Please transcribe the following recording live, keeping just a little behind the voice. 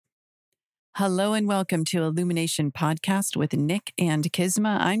Hello and welcome to Illumination Podcast with Nick and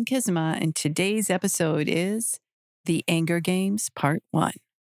Kisma. I'm Kisma, and today's episode is The Anger Games Part 1.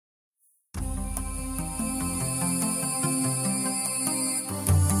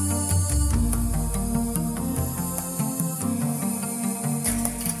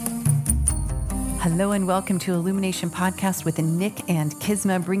 Hello and welcome to Illumination Podcast with Nick and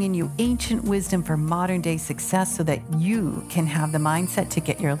Kisma, bringing you ancient wisdom for modern day success so that you can have the mindset to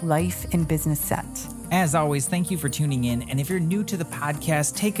get your life and business set. As always, thank you for tuning in. And if you're new to the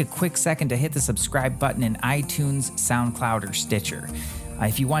podcast, take a quick second to hit the subscribe button in iTunes, SoundCloud, or Stitcher.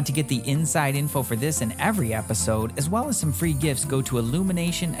 If you want to get the inside info for this and every episode, as well as some free gifts, go to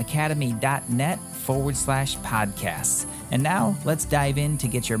illuminationacademy.net/podcasts. And now let's dive in to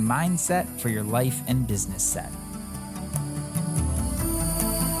get your mindset for your life and business set.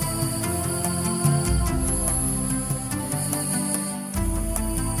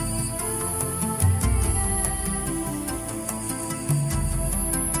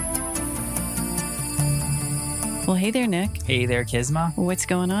 Well, hey there, Nick. Hey there, Kisma. What's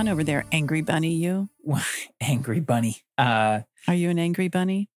going on over there, Angry Bunny, you? Angry bunny. Are you an angry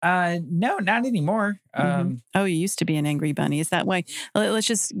bunny? No, not anymore. Oh, you used to be an angry bunny. Is that why? Let's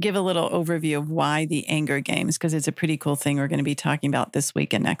just give a little overview of why the Anger Games, because it's a pretty cool thing we're going to be talking about this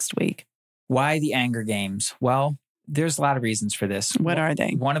week and next week. Why the Anger Games? Well, there's a lot of reasons for this. What are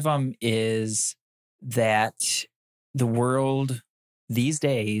they? One of them is that the world these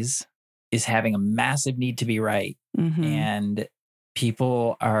days is having a massive need to be right. And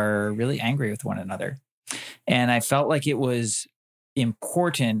people are really angry with one another. And I felt like it was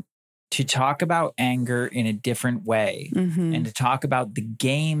important to talk about anger in a different way and to talk about the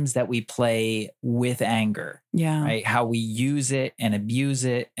games that we play with anger. Yeah. Right? How we use it and abuse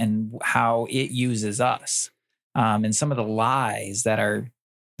it and how it uses us. And some of the lies that are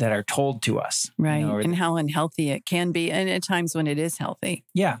told to us. Right. You know, and how unhealthy it can be. And at times when it is healthy.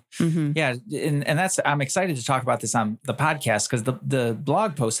 Yeah. Yeah. And that's, I'm excited to talk about this on the podcast because the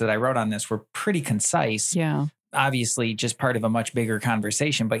blog posts that I wrote on this were pretty concise. Yeah. Obviously just part of a much bigger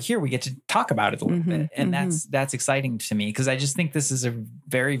conversation, but here we get to talk about it a little bit. And that's exciting to me because I just think this is a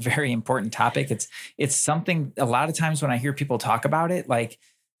very, very important topic. It's something a lot of times when I hear people talk about it, like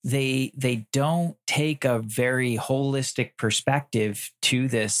they don't take a very holistic perspective to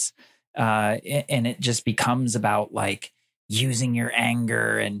this. And it just becomes about like using your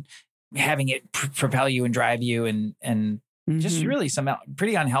anger and having it propel you and drive you and just really some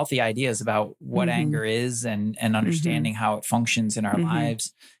pretty unhealthy ideas about what anger is and understanding how it functions in our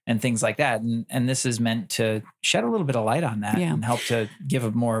lives and things like that. And this is meant to shed a little bit of light on that and help to give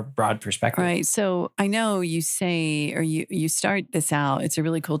a more broad perspective. Right. So I know you say, or you start this out, it's a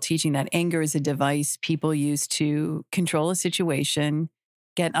really cool teaching that anger is a device people use to control a situation,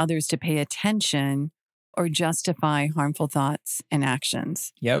 get others to pay attention, or justify harmful thoughts and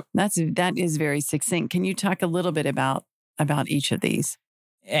actions. Yep. That is very succinct. Can you talk a little bit about each of these?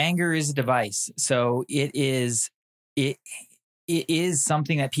 Anger is a device. So it is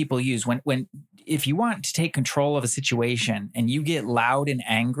something that people use when if you want to take control of a situation and you get loud and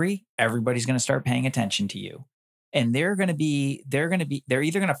angry, everybody's going to start paying attention to you. And they're either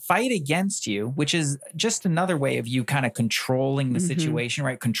going to fight against you, which is just another way of you kind of controlling the situation,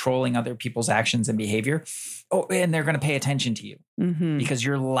 right? Controlling other people's actions and behavior. Oh, and they're going to pay attention to you because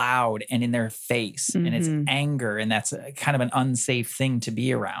you're loud and in their face and it's anger. And that's kind of an unsafe thing to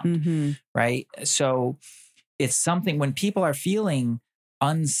be around, right? So it's something when people are feeling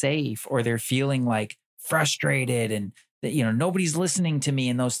unsafe or they're feeling like frustrated and that, nobody's listening to me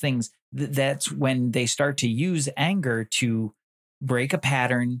and those things, that's when they start to use anger to break a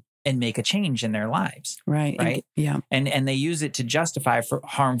pattern and make a change in their lives. Right. And they use it to justify for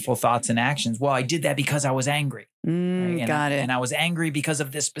harmful thoughts and actions. Well, I did that because I was angry. Right? Got it. And I was angry because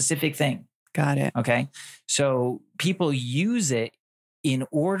of this specific thing. Got it. Okay. So people use it in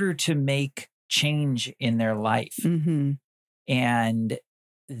order to make change in their life. And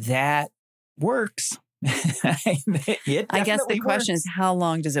that works. I guess the question is, how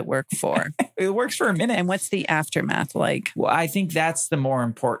long does it work for? It works for a minute. And what's the aftermath like? Well, I think that's the more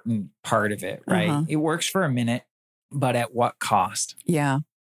important part of it, right? It works for a minute, but at what cost? Yeah.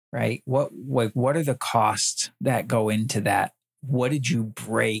 Right? What are the costs that go into that? What did you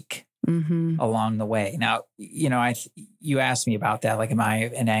break along the way? Now, you asked me about that. Like, am I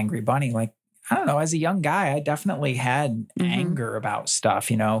an angry bunny? Like, I don't know. As a young guy, I definitely had anger about stuff,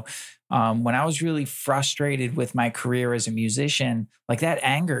 when I was really frustrated with my career as a musician, like that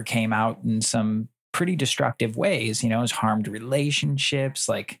anger came out in some pretty destructive ways, it's harmed relationships.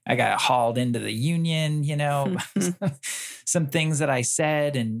 Like I got hauled into the union, some things that I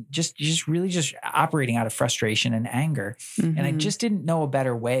said, and just really just operating out of frustration and anger. And I just didn't know a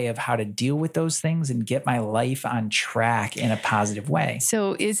better way of how to deal with those things and get my life on track in a positive way.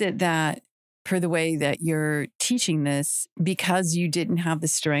 So is it that for the way that you're teaching this, because you didn't have the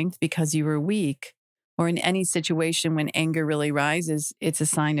strength, because you were weak, or in any situation when anger really rises, it's a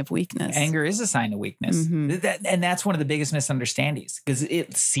sign of weakness? Anger is a sign of weakness. And that's one of the biggest misunderstandings, because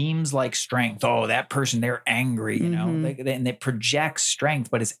it seems like strength. Oh, that person, they're angry, and it projects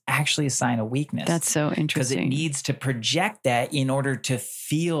strength, but it's actually a sign of weakness. That's so interesting. Because it needs to project that in order to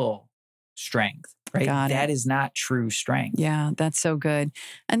feel strength, right? That is not true strength. Yeah, that's so good.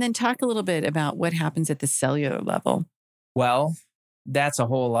 And then talk a little bit about what happens at the cellular level. Well, that's a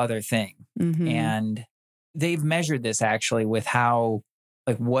whole other thing. And they've measured this actually with how,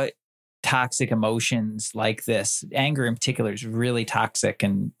 like, what toxic emotions like this, anger in particular, is really toxic.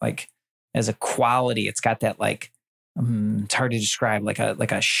 And like as a quality, it's got that like, it's hard to describe, like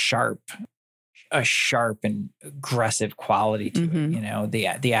a sharp and aggressive quality to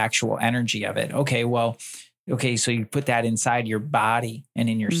it, the actual energy of it. Okay, so you put that inside your body and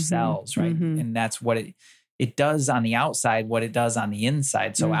in your cells, right? And that's what it does on the outside, what it does on the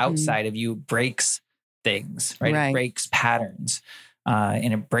inside. So outside of you breaks things, right? It breaks patterns,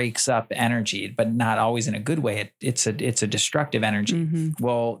 and it breaks up energy, but not always in a good way. It's a destructive energy.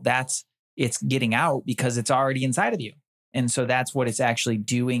 Well, it's getting out because it's already inside of you. And so that's what it's actually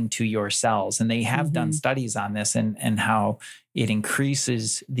doing to your cells. And they have done studies on this and how it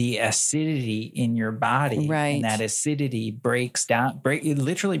increases the acidity in your body. Right. And that acidity it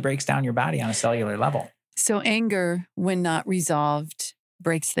literally breaks down your body on a cellular level. So anger, when not resolved,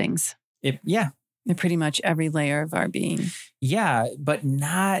 breaks things. In pretty much every layer of our being. Yeah, but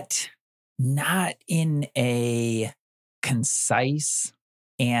not in a concise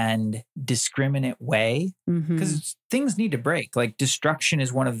and discriminate way, because things need to break. Like destruction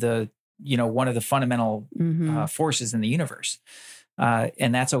is one of the fundamental forces in the universe,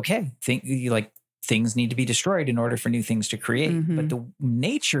 and that's okay. Things need to be destroyed in order for new things to create. But the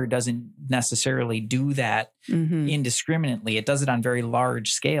nature doesn't necessarily do that indiscriminately. It does it on very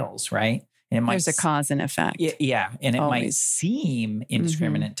large scales, right? And there's a cause and effect. Yeah. And it might seem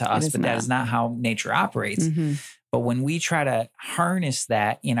indiscriminate to us, but that is not how nature operates. But when we try to harness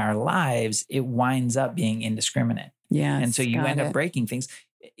that in our lives, it winds up being indiscriminate. Yeah. And so you end up breaking things.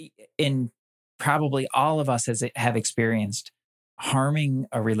 And probably all of us have experienced harming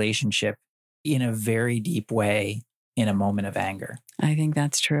a relationship in a very deep way in a moment of anger. I think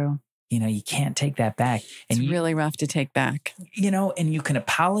that's true. You can't take that back. It's really rough to take back. And you can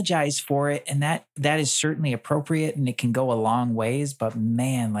apologize for it. And that is certainly appropriate, and it can go a long ways. But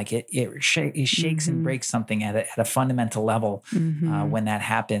man, like it shakes and breaks something at a fundamental level when that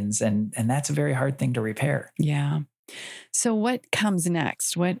happens. And that's a very hard thing to repair. Yeah. So what comes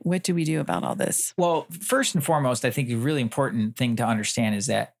next? What do we do about all this? Well, first and foremost, I think a really important thing to understand is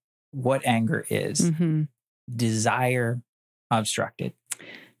that what anger is: desire obstructed.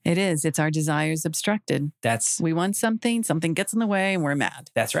 It is. It's our desires obstructed. We want something gets in the way, and we're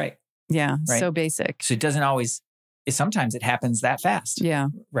mad. That's right. Yeah. Right? So basic. So it doesn't always, sometimes it happens that fast. Yeah.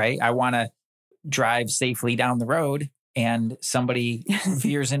 Right. I want to drive safely down the road and somebody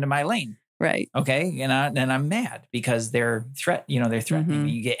veers into my lane. Right. Okay. And I'm mad because they're threatening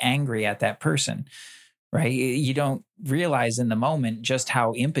me. You get angry at that person. Right. You don't realize in the moment just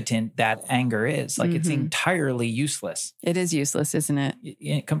how impotent that anger is. Like it's entirely useless. It is useless, isn't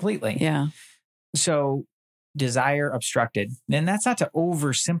it? Completely. Yeah. So desire obstructed. And that's not to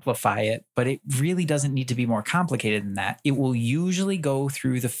oversimplify it, but it really doesn't need to be more complicated than that. It will usually go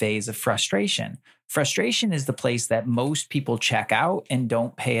through the phase of frustration. Frustration is the place that most people check out and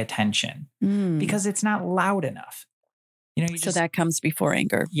don't pay attention because it's not loud enough. So that comes before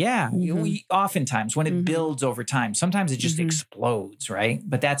anger. Yeah. Oftentimes when it builds over time, sometimes it just explodes, right?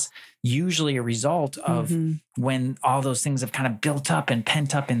 But that's usually a result of when all those things have kind of built up and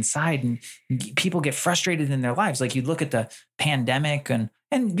pent up inside, and people get frustrated in their lives. Like you look at the pandemic and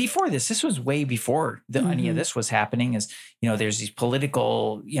before this was way before any of this was happening, is, there's these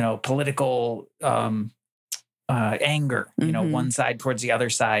political anger, one side towards the other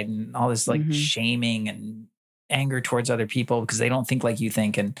side, and all this like shaming and anger towards other people because they don't think like you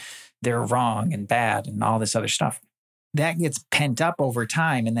think and they're wrong and bad and all this other stuff. that gets pent up over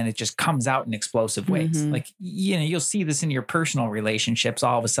time, and then it just comes out in explosive ways. Mhm. Like, you'll see this in your personal relationships.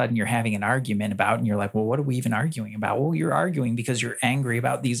 All of a sudden you're having an argument about, and you're like, well, what are we even arguing about? Well, you're arguing because you're angry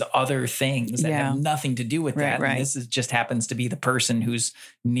about these other things that Yeah. have nothing to do with Right, that. right. And this just happens to be the person who's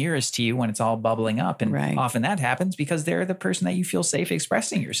nearest to you when it's all bubbling up. And Right. often that happens because they're the person that you feel safe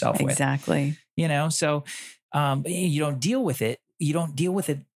expressing yourself with. Exactly. So you don't deal with it. You don't deal with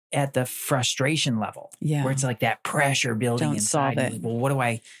it at the frustration level, Yeah. where it's like that pressure building Don't inside. solve You're it. like, well, what do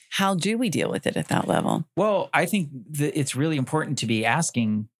I? How do we deal with it at that level? Well, I think that it's really important to be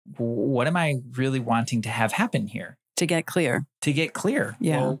asking, what am I really wanting to have happen here? To get clear. To get clear.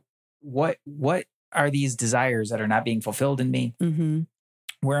 Yeah. Well, what are these desires that are not being fulfilled in me? Mm-hmm.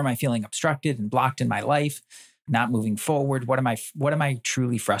 Where am I feeling obstructed and blocked in my life? Not moving forward? What am I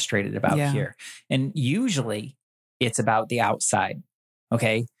truly frustrated about Yeah. here? And usually it's about the outside.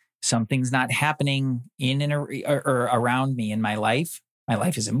 Okay. Something's not happening in and or around me in my life. My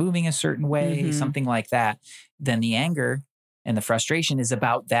life isn't moving a certain way, Mhm. something like that. Then the anger and the frustration is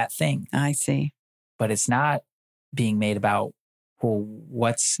about that thing, I see. but it's not being made about, well,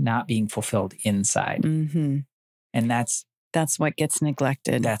 what's not being fulfilled inside. Mm-hmm. And that's what gets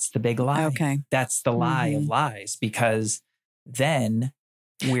neglected. the big lie. Okay. That's the lie of Mhm. lies, because then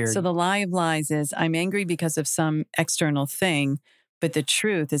So the lie of lies is I'm angry because of some external thing, but the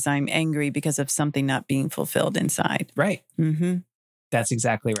truth is I'm angry because of something not being fulfilled inside. right. Mm-hmm. That's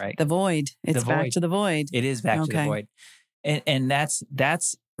exactly right. The void. It's back void. to the void. It is back to the Okay. void. And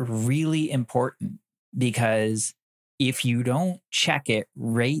that's really important, because if you don't check it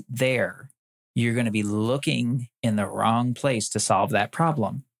right there, you're going to be looking in the wrong place to solve that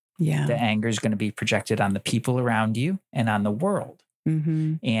problem. Yeah. The anger is going to be projected on the people around you and on the world.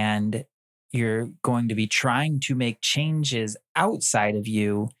 Mm-hmm. And you're going to be trying to make changes outside of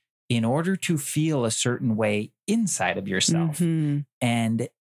you in order to feel a certain way inside of yourself. Mm-hmm. And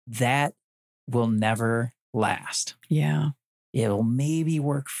that will never last. Yeah. It'll maybe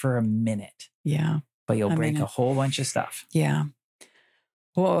work for a minute, Yeah. but you'll I break mean, a whole bunch of stuff. Yeah.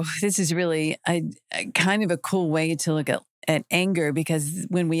 Well, this is really a kind of a cool way to look at anger, because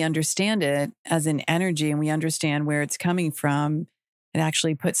when we understand it as an energy and we understand where it's coming from, it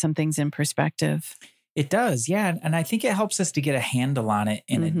actually puts some things in perspective. It does. Yeah. And I think it helps us to get a handle on it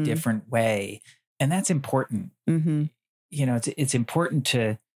in Mhm. a different way. And that's important. Mm-hmm. It's important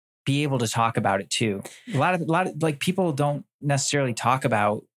to be able to talk about it too. A lot of like, people don't necessarily talk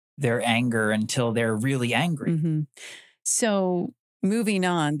about their anger until they're really angry. Mm-hmm. So moving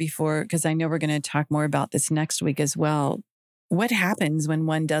on because I know we're going to talk more about this next week as well. What happens when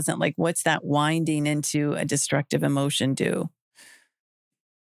one doesn't, what's that winding into a destructive emotion do?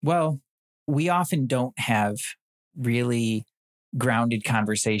 Well, we often don't have really grounded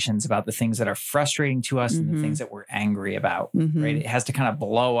conversations about the things that are frustrating to us and the Mhm. things that we're angry about, Mhm. right? It has to kind of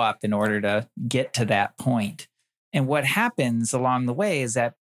blow up in order to get to that point. And what happens along the way is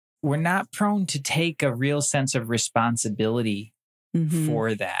that we're not prone to take a real sense of responsibility Mhm.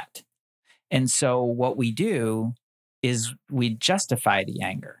 for that. And so what we do is we justify the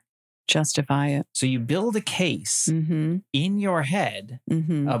anger. Justify it. So you build a case Mm-hmm. in your head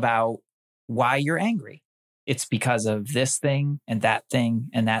Mm-hmm. about why you're angry. It's because of this thing and that thing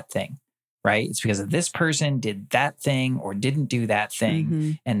and that thing, right? It's because of this person did that thing or didn't do that thing.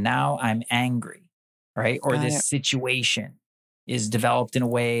 Mm-hmm. And now I'm angry, right? Or Got this it. situation is developed in a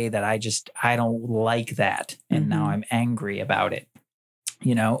way that I don't like that. And now Mhm. I'm angry about it,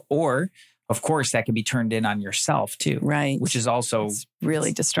 or of course that can be turned in on yourself too, Right. which is also, It's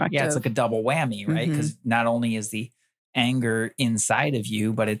really destructive. yeah, it's like a double whammy, right? Mhm. Because not only is the anger inside of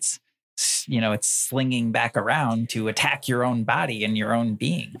you, but it's slinging back around to attack your own body and your own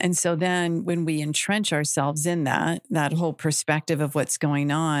being. And so then when we entrench ourselves in that whole perspective of what's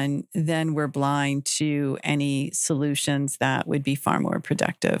going on, then we're blind to any solutions that would be far more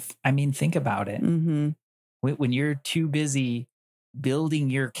productive. I mean, think about it. Mm-hmm. When you're too busy building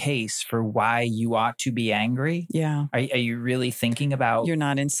your case for why you ought to be angry, Yeah. are you really thinking about You're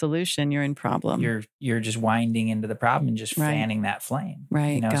not in solution, you're in problem. you're just winding into the problem and just Right. fanning that flame.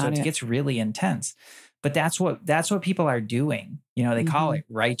 Right. So Got it it. gets really intense. But that's what people are doing. They call Mhm. it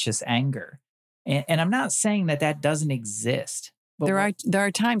righteous anger. And I'm not saying that doesn't exist. But There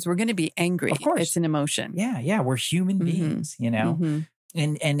are times we're going to be angry. Of course. It's an emotion. yeah, we're human Mhm. beings, Mhm.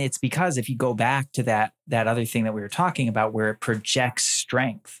 And it's because if you go back to that other thing that we were talking about where it projects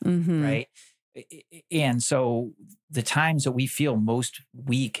strength, Mhm. right? And so the times that we feel most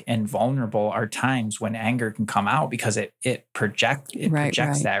weak and vulnerable are times when anger can come out because it projects Right.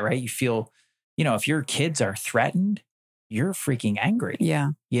 that, right? You feel, if your kids are threatened, you're freaking angry,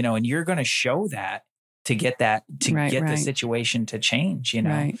 Yeah. and you're going to show that to get that, to Right, get the right. situation to change, you know?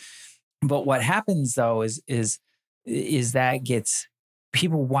 Right. But what happens though is that gets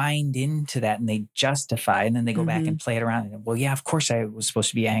people wind into that and they justify, and then they go back and play it around. And, well, yeah, of course I was supposed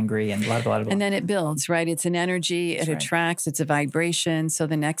to be angry and blah, blah, blah. And then it builds, right? It's an energy, it That's right. attracts, it's a vibration. So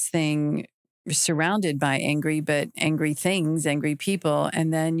the next thing, you're surrounded by angry things, angry people.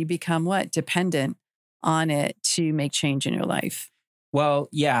 And then you become what? Dependent on it to make change in your life. Well,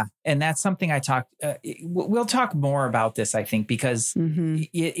 yeah. And that's something I talked, we'll talk more about this, I think, because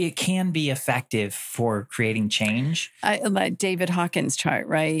it can be effective for creating change. I like David Hawkins' chart,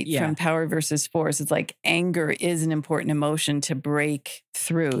 right? Yeah. From Power versus Force. It's like anger is an important emotion to break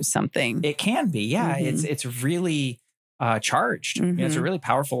through something. It can be. Yeah. It's really charged. You know, it's a really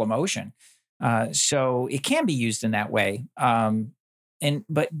powerful emotion. So it can be used in that way.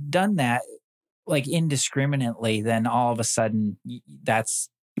 But done that like indiscriminately, then all of a sudden it's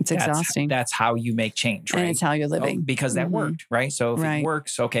exhausting. That's how you make change, right? And it's how you're living. Because that worked, right? So if it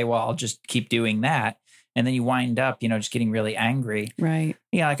works, okay, well, I'll just keep doing that. And then you wind up, just getting really angry. Right.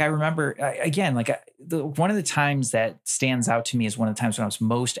 Yeah. Like I remember, again, one of the times that stands out to me is one of the times when I was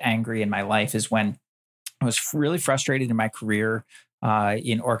most angry in my life is when I was really frustrated in my career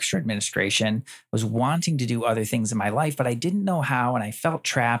in orchestra administration. I was wanting to do other things in my life, but I didn't know how. And I felt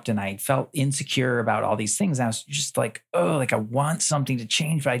trapped and I felt insecure about all these things. And I was just like, oh, like I want something to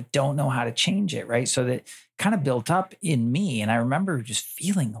change, but I don't know how to change it. Right. So that kind of built up in me. And I remember just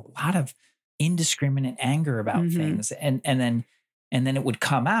feeling a lot of indiscriminate anger about things. And then it would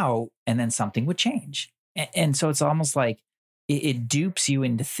come out and then something would change. And so it's almost like, it dupes you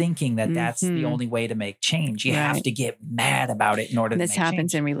into thinking that that's the only way to make change. You have to get mad about it in order to make change. This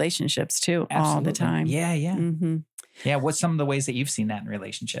happens in relationships too, Absolutely. all the time. Yeah, yeah. Yeah, what's some of the ways that you've seen that in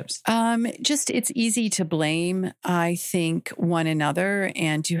relationships? Just it's easy to blame, I think, one another,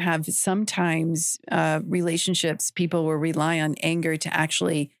 and to have sometimes relationships, people will rely on anger to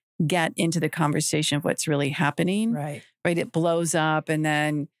actually get into the conversation of what's really happening. Right. It blows up and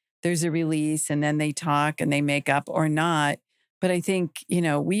then there's a release and then they talk and they make up or not. But I think,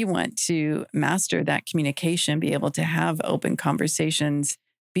 we want to master that communication, be able to have open conversations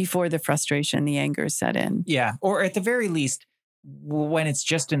before the frustration, the anger set in. Yeah. Or at the very least, when it's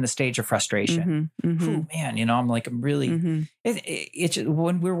just in the stage of frustration. Oh, man, I'm really, it's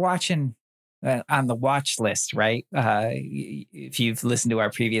when we're watching on the watch list, right? If you've listened to our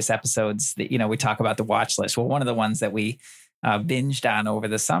previous episodes, we talk about the watch list. Well, one of the ones that we binged on over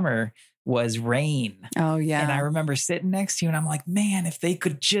the summer was Rain. Oh, yeah. And I remember sitting next to you and I'm like, man, if they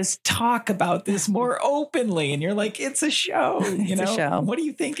could just talk about this more openly. And you're like, it's a show. It's a show. What are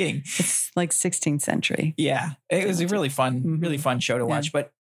you thinking? It's like 16th century. Yeah. It was a really fun show to watch.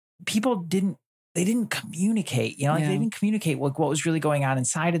 But people didn't communicate, they didn't communicate what was really going on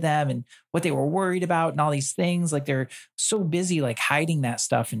inside of them and what they were worried about and all these things. Like they're so busy like hiding that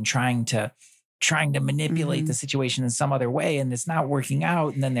stuff and trying to manipulate the situation in some other way, and it's not working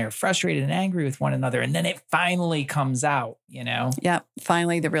out. And then they're frustrated and angry with one another. And then it finally comes out, Yeah.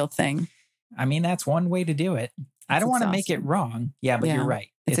 Finally, the real thing. I mean, that's one way to do it. I don't want to make it wrong. Yeah, but you're right.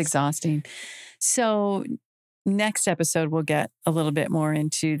 It's exhausting. So next episode, we'll get a little bit more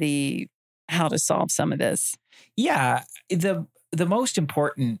into the how to solve some of this. Yeah. The most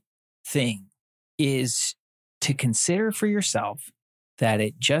important thing is to consider for yourself that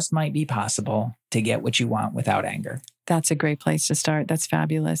it just might be possible to get what you want without anger. That's a great place to start. That's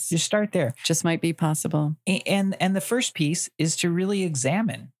fabulous. Just start there. Just might be possible. And the first piece is to really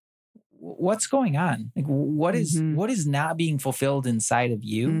examine what's going on. Like what is not being fulfilled inside of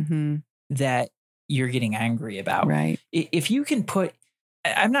you that you're getting angry about. Right. If you can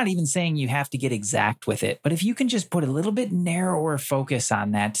I'm not even saying you have to get exact with it, but if you can just put a little bit narrower focus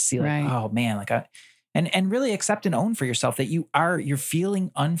on that to see like, oh man, like and really accept and own for yourself that you're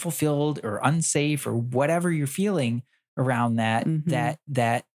feeling unfulfilled or unsafe or whatever you're feeling around that,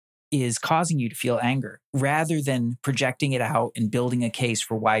 that is causing you to feel anger, rather than projecting it out and building a case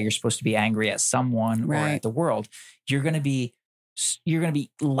for why you're supposed to be angry at someone or at the world. You're going to be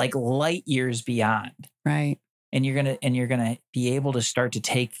like light years beyond. Right. And you're going to be able to start to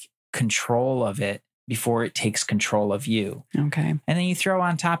take control of it before it takes control of you. Okay. And then you throw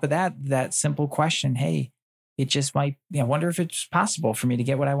on top of that simple question, hey, it just might, I wonder if it's possible for me to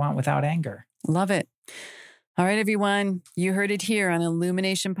get what I want without anger. Love it. All right, everyone. You heard it here on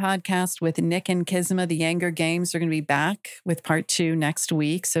Illumination Podcast with Nick and Kisma. The Anger Games are going to be back with part 2 next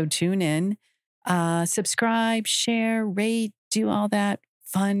week. So tune in, subscribe, share, rate, do all that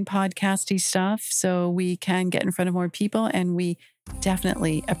fun podcasty stuff so we can get in front of more people. And we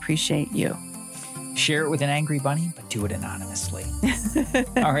definitely appreciate you. Share it with an angry bunny, but do it anonymously.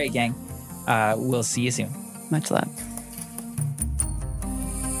 All right, gang. We'll see you soon. Much love.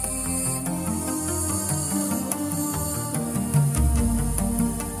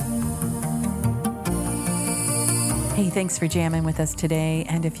 Hey, thanks for jamming with us today.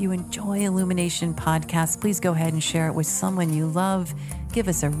 And if you enjoy Illumination Podcast, please go ahead and share it with someone you love. Give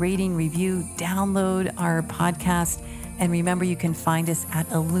us a rating, review, download our podcast. And remember, you can find us at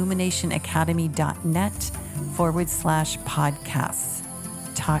illuminationacademy.net/podcasts.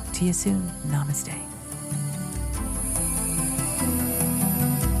 Talk to you soon. Namaste.